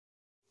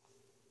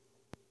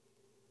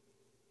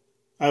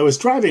I was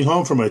driving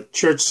home from a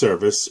church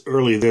service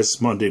early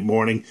this Monday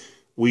morning.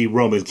 We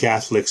Roman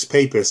Catholics,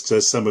 papists,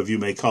 as some of you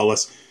may call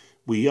us,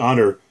 we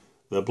honor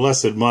the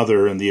Blessed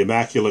Mother and the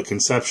Immaculate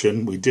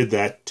Conception. We did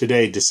that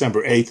today,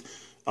 December 8th,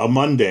 a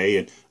Monday,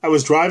 and I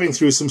was driving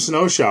through some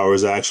snow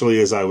showers,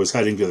 actually, as I was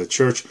heading to the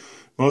church.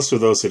 Most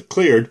of those had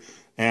cleared,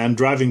 and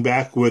driving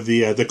back with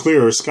the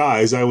clearer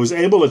skies, I was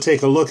able to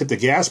take a look at the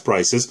gas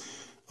prices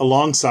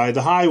alongside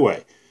the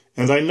highway.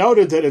 And I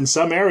noted that in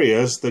some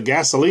areas, the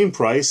gasoline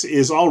price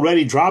is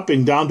already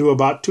dropping down to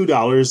about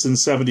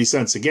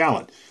 $2.70 a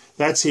gallon.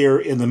 That's here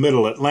in the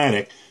Middle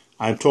Atlantic.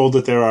 I'm told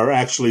that there are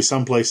actually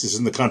some places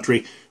in the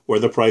country where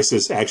the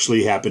prices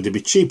actually happen to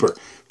be cheaper.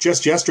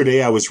 Just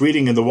yesterday, I was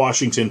reading in the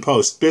Washington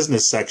Post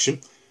business section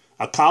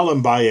a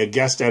column by a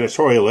guest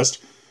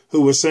editorialist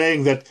who was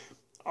saying that,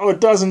 a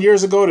dozen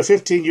years ago to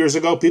 15 years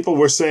ago, people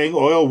were saying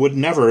oil would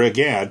never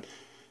again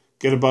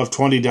get above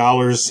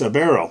 $20 a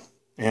barrel.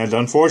 And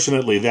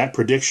unfortunately, that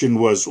prediction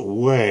was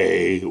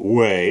way,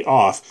 way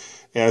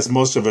off, as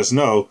most of us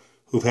know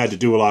who've had to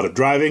do a lot of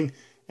driving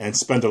and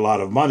spent a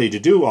lot of money to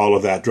do all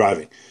of that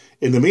driving.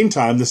 In the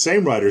meantime, the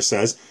same writer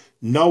says,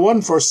 no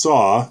one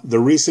foresaw the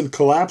recent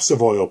collapse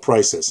of oil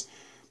prices.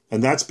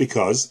 And that's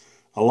because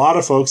a lot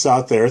of folks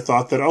out there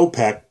thought that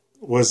OPEC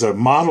was a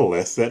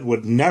monolith that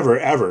would never,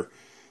 ever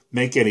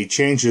make any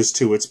changes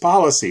to its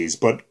policies.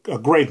 But a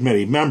great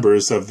many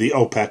members of the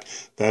OPEC,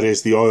 that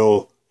is the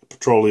oil,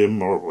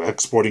 petroleum, or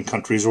exporting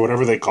countries, or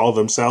whatever they call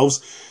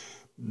themselves,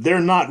 they're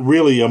not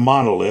really a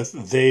monolith.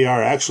 They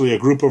are actually a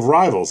group of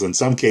rivals. In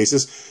some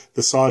cases,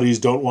 the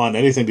Saudis don't want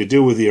anything to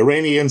do with the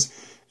Iranians,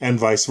 and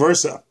vice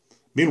versa.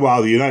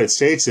 Meanwhile, the United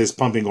States is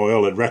pumping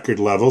oil at record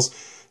levels.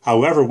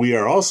 However, we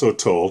are also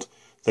told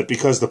that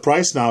because the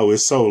price now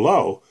is so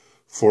low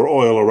for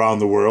oil around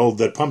the world,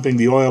 that pumping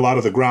the oil out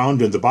of the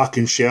ground in the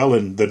Bakken Shale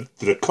and the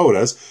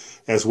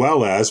Dakotas, as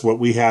well as what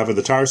we have in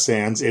the tar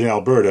sands in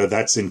Alberta,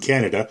 that's in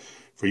Canada,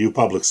 for you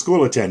public school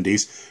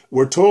attendees,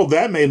 we're told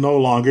that may no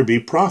longer be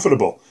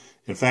profitable.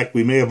 In fact,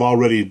 we may have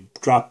already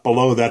dropped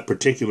below that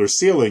particular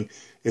ceiling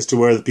as to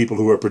where the people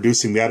who are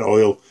producing that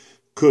oil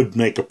could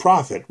make a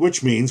profit,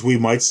 which means we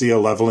might see a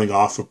leveling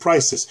off of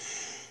prices.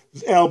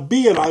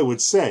 Albeit, I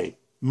would say,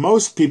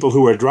 most people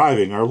who are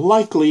driving are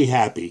likely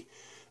happy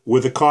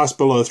with a cost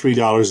below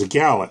 $3 a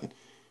gallon.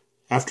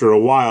 After a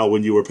while,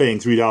 when you were paying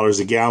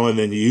 $3 a gallon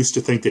and you used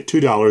to think that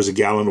 $2 a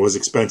gallon was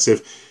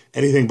expensive,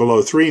 anything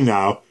below $3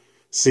 now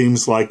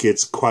seems like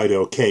it's quite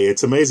okay.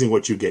 It's amazing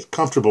what you get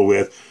comfortable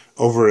with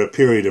over a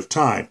period of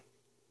time.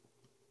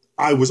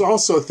 I was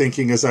also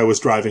thinking as I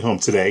was driving home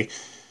today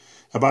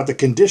about the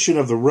condition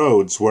of the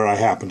roads where I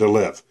happen to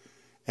live.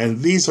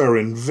 And these are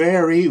in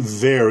very,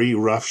 very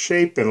rough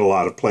shape in a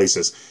lot of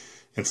places.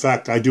 In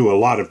fact, I do a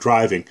lot of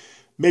driving.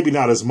 Maybe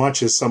not as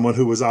much as someone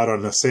who was out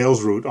on a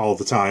sales route all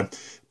the time,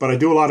 but I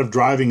do a lot of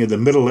driving in the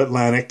Middle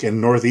Atlantic and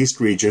Northeast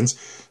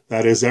regions.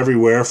 That is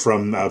everywhere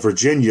from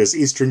Virginia's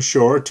eastern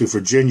shore to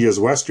Virginia's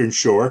western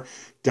shore,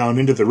 down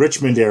into the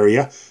Richmond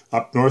area,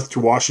 up north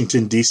to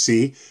Washington,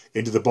 D.C.,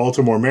 into the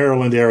Baltimore,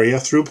 Maryland area,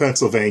 through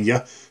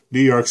Pennsylvania, New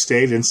York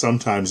State, and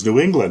sometimes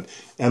New England.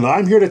 And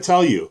I'm here to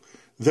tell you,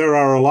 there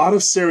are a lot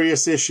of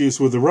serious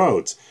issues with the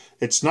roads.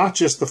 It's not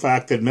just the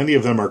fact that many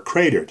of them are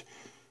cratered.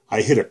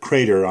 I hit a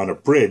crater on a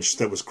bridge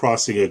that was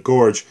crossing a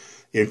gorge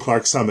in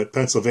Clark Summit,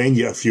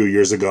 Pennsylvania a few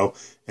years ago,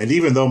 and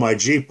even though my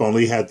Jeep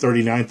only had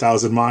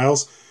 39,000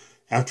 miles,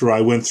 after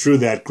I went through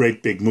that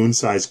great big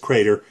moon-sized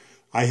crater,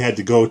 I had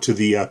to go to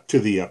the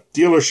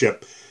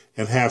dealership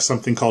and have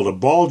something called a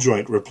ball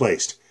joint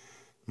replaced.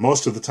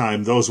 Most of the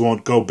time, those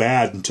won't go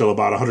bad until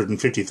about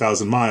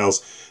 150,000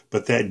 miles,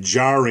 but that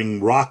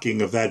jarring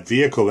rocking of that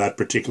vehicle that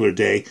particular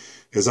day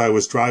as I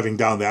was driving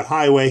down that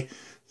highway,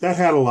 that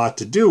had a lot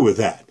to do with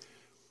that.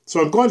 So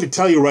I'm going to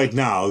tell you right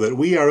now that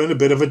we are in a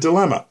bit of a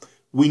dilemma.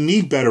 We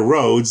need better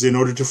roads in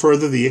order to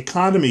further the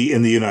economy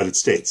in the United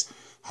States.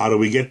 How do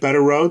we get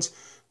better roads?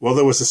 Well,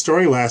 there was a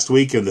story last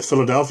week in the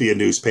Philadelphia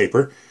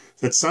newspaper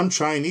that some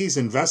Chinese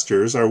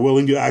investors are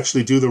willing to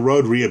actually do the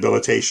road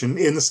rehabilitation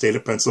in the state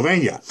of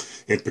Pennsylvania,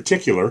 in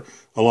particular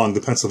along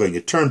the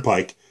Pennsylvania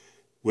Turnpike,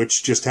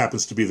 which just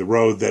happens to be the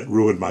road that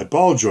ruined my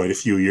ball joint a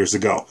few years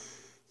ago.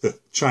 The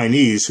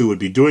Chinese who would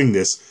be doing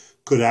this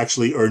could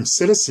actually earn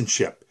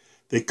citizenship.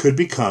 They could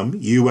become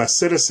U.S.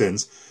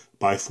 citizens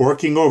by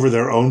forking over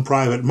their own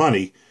private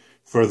money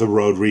for the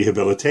road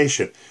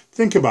rehabilitation.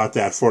 Think about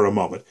that for a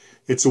moment.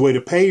 It's a way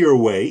to pay your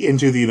way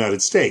into the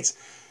United States.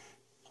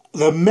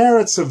 The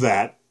merits of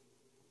that,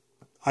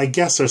 I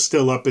guess, are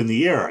still up in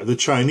the air. The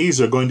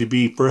Chinese are going to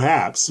be,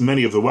 perhaps,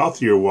 many of the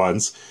wealthier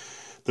ones,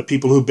 the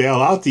people who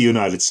bail out the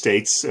United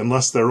States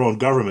unless their own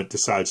government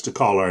decides to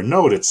call our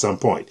note at some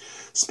point.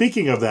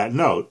 Speaking of that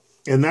note,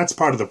 and that's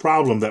part of the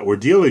problem that we're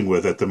dealing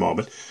with at the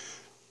moment,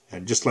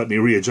 and just let me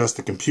readjust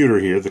the computer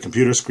here, the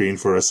computer screen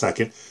for a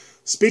second.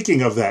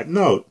 Speaking of that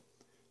note,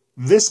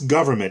 this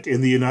government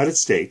in the United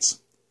States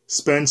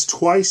spends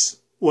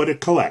twice what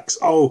it collects.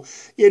 Oh,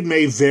 it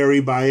may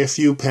vary by a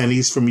few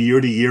pennies from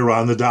year to year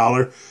on the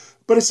dollar,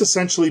 but it's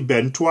essentially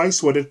been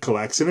twice what it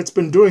collects, and it's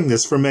been doing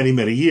this for many,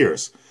 many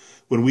years.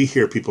 when we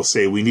hear people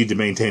say we need to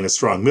maintain a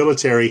strong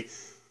military.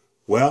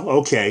 Well,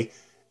 okay.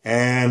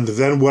 And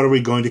then what are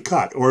we going to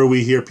cut? Or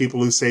we hear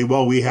people who say,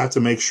 well, we have to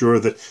make sure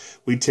that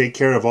we take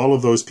care of all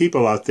of those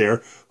people out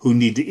there who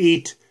need to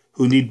eat,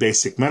 who need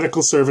basic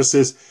medical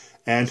services,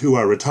 and who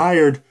are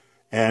retired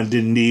and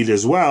in need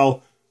as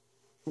well.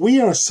 We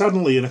are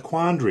suddenly in a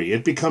quandary.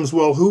 It becomes,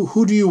 well,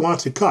 who do you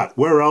want to cut?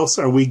 Where else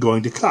are we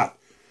going to cut?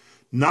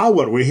 Now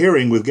what we're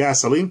hearing with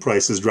gasoline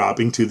prices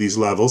dropping to these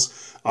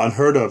levels,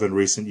 unheard of in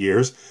recent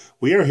years,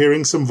 we are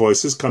hearing some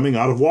voices coming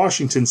out of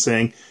Washington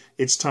saying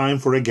it's time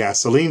for a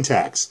gasoline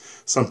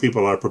tax. Some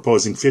people are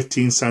proposing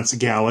 15 cents a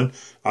gallon.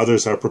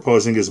 Others are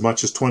proposing as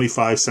much as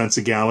 25 cents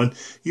a gallon.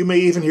 You may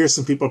even hear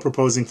some people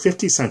proposing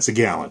 50 cents a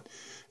gallon.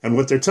 And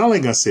what they're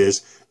telling us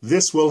is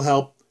this will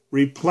help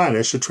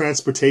replenish a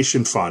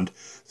transportation fund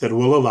that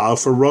will allow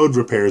for road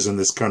repairs in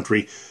this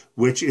country,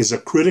 which is a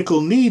critical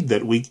need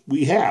that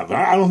we have.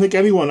 I don't think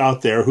anyone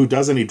out there who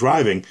does any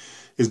driving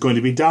is going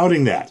to be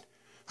doubting that.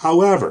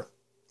 However,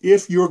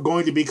 if you're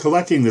going to be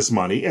collecting this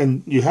money,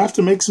 and you have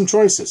to make some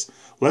choices,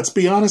 let's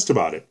be honest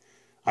about it.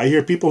 I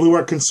hear people who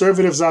are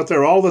conservatives out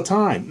there all the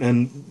time,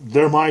 and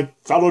they're my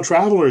fellow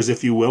travelers,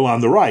 if you will,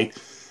 on the right.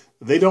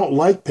 They don't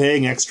like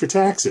paying extra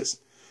taxes.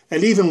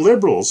 And even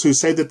liberals who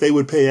say that they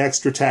would pay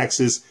extra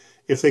taxes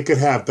if they could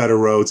have better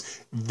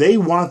roads, they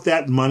want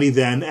that money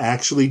then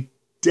actually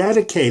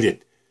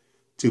dedicated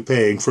to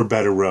paying for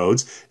better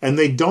roads, and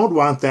they don't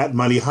want that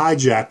money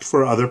hijacked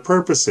for other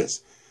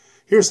purposes.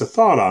 Here's a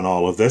thought on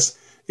all of this.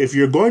 If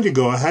you're going to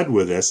go ahead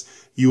with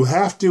this, you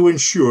have to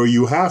ensure,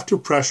 you have to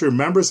pressure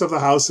members of the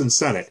House and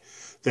Senate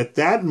that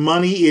that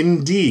money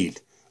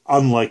indeed,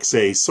 unlike,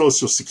 say,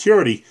 Social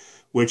Security,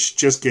 which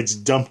just gets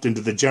dumped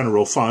into the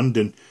general fund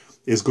and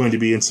is going to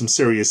be in some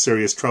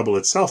serious trouble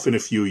itself in a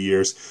few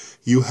years,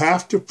 you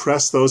have to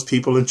press those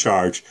people in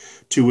charge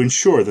to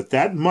ensure that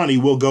that money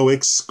will go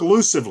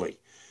exclusively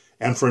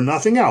and for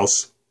nothing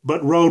else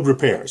but road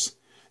repairs.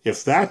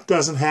 If that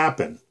doesn't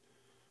happen,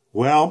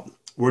 well,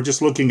 we're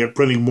just looking at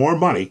printing more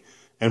money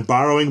and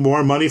borrowing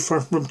more money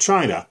from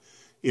China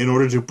in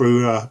order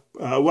to,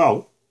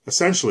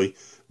 essentially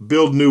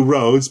build new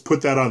roads,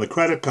 put that on the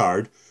credit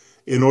card,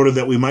 in order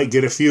that we might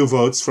get a few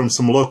votes from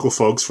some local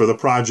folks for the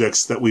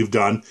projects that we've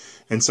done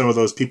and some of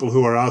those people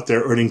who are out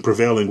there earning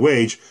prevailing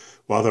wage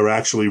while they're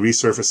actually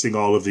resurfacing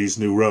all of these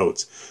new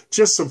roads.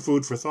 Just some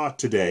food for thought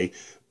today,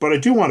 but I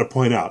do want to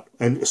point out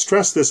and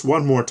stress this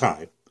one more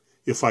time,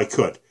 if I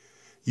could.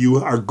 You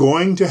are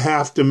going to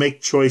have to make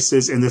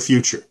choices in the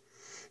future.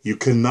 You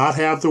cannot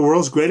have the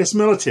world's greatest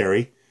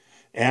military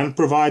and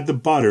provide the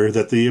butter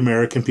that the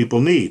American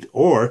people need.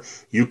 Or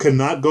you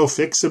cannot go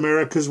fix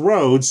America's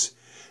roads,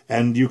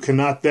 and you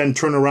cannot then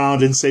turn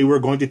around and say we're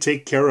going to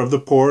take care of the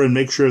poor and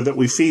make sure that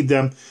we feed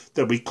them,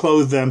 that we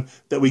clothe them,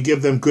 that we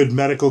give them good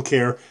medical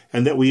care,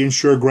 and that we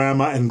ensure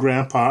grandma and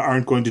grandpa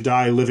aren't going to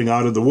die living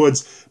out in the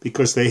woods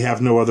because they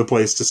have no other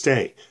place to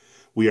stay.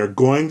 We are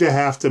going to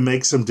have to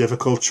make some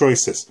difficult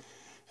choices.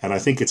 And I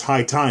think it's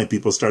high time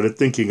people started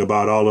thinking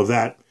about all of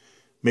that.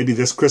 Maybe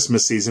this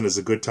Christmas season is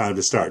a good time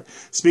to start.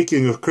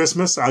 Speaking of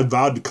Christmas, I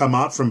vowed to come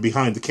out from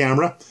behind the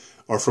camera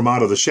or from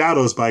out of the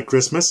shadows by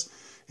Christmas.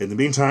 In the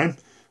meantime,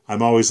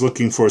 I'm always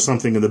looking for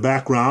something in the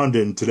background,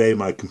 and today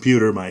my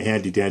computer, my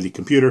handy-dandy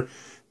computer,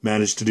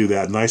 managed to do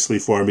that nicely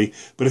for me.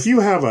 But if you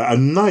have a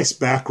nice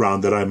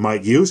background that I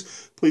might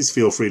use, please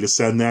feel free to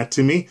send that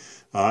to me.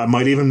 I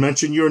might even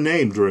mention your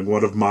name during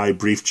one of my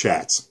brief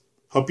chats.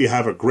 Hope you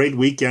have a great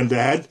weekend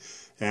ahead,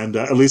 and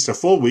at least a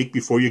full week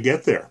before you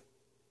get there.